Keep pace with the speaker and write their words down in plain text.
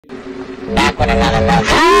Back with another look.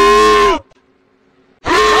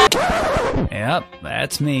 Yep,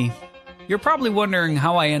 that's me. You're probably wondering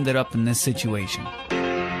how I ended up in this situation.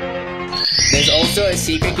 There's also a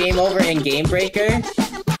secret game over in Game Breaker.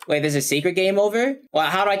 Wait, there's a secret game over? Well,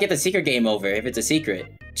 how do I get the secret game over if it's a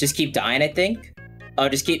secret? Just keep dying, I think? Oh,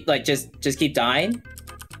 just keep, like, just keep dying?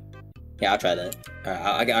 Yeah, I'll try that.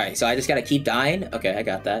 Alright, so I just gotta keep dying? Okay, I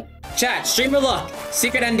got that. Chat, streamer luck!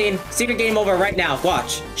 Secret ending, secret game over right now.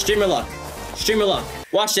 Watch. Streamer luck. Streamer luck.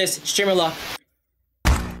 Watch this. Streamer luck.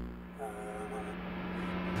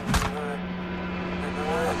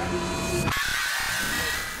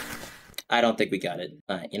 I don't think we got it.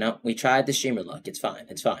 Alright, you know, we tried the streamer luck. It's fine.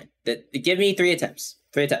 It's fine. Give me 3 attempts.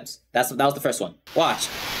 3 attempts. That was the first one. Watch.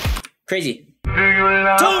 Crazy.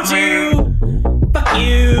 Told you! Fuck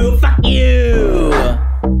you! Fuck you!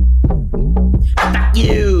 Fuck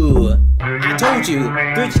you! I told you!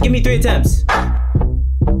 Just give me 3 attempts.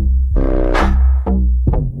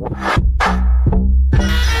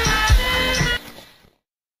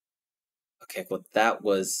 Okay, well that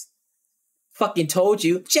was... Fucking told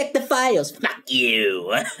you. Check the files. Fuck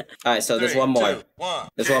you. Alright, so there's 1 more.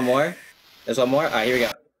 There's 1 more. There's 1 more. Alright, here we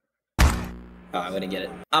go. Oh, I'm gonna get it.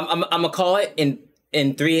 I'm gonna call it in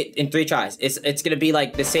three tries. It's gonna be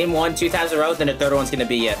like the same one 2 times in a row, then the third one's gonna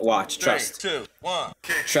be watch. Trust. 3, 2, 1.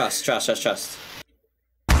 Trust.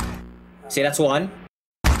 See, that's 1.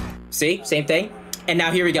 See? Same thing. And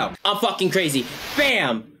now here we go. I'm fucking crazy.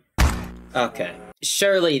 Bam! Okay.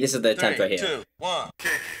 Surely this is the attempt right here. 3, 2, 1.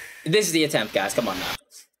 Kick. This is the attempt, guys. Come on now.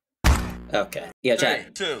 Okay. Yeah,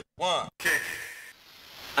 chat. 3, 2, 1. Kick.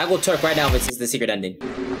 I will Twerk right now if this is the secret ending.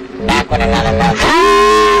 Back with another look.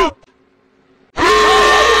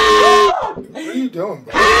 What are you doing,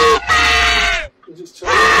 bro? You just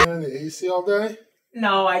chilling in the AC all day?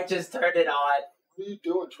 No, I just turned it on. What are you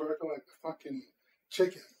doing, twerking like a fucking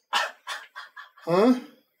chicken? Huh?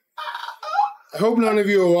 I hope none of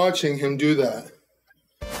you are watching him do that.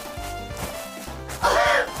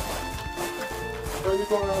 Where are you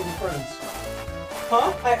going out with your friends?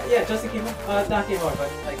 Huh? Yeah, Justin came over. Not came over, but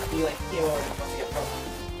like he came over and supposed to get from.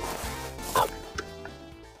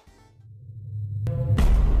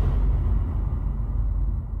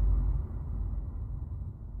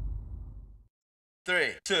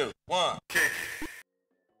 3, 2, 1, kick.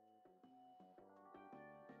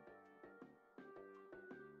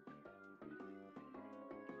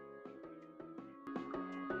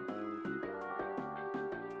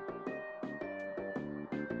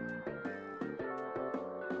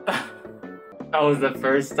 That was the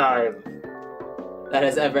first time that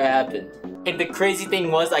has ever happened. And the crazy thing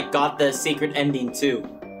was I got the secret ending too.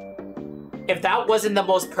 If that wasn't the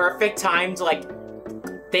most perfect timed like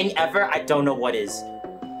thing ever, I don't know what is.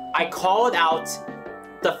 I called out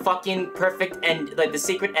the fucking perfect end, like the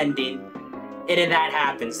secret ending, and then that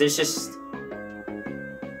happens. There's just...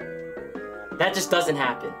 That just doesn't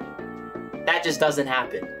happen. That just doesn't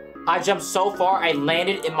happen. I jumped so far, I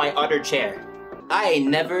landed in my other chair. I ain't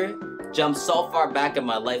never jumped so far back in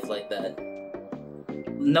my life like that.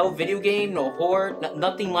 No video game, no horror,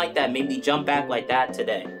 nothing like that made me jump back like that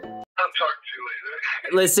today. I'll talk to you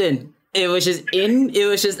later. Listen, it was just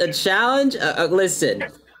a challenge. Listen.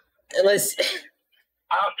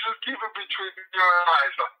 I'll just keep it between you and I.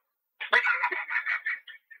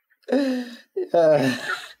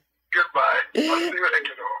 Goodbye. I'll see you when I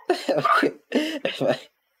get home. Bye.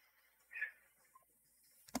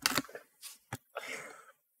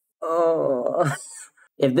 Oh.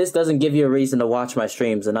 If this doesn't give you a reason to watch my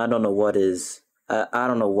streams, then I don't know what is. I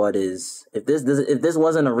don't know what is. If this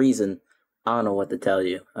wasn't a reason, I don't know what to tell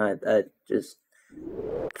you. I just,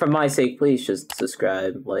 for my sake, please just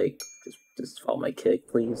subscribe. Like, just follow my kick,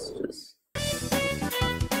 please. Just.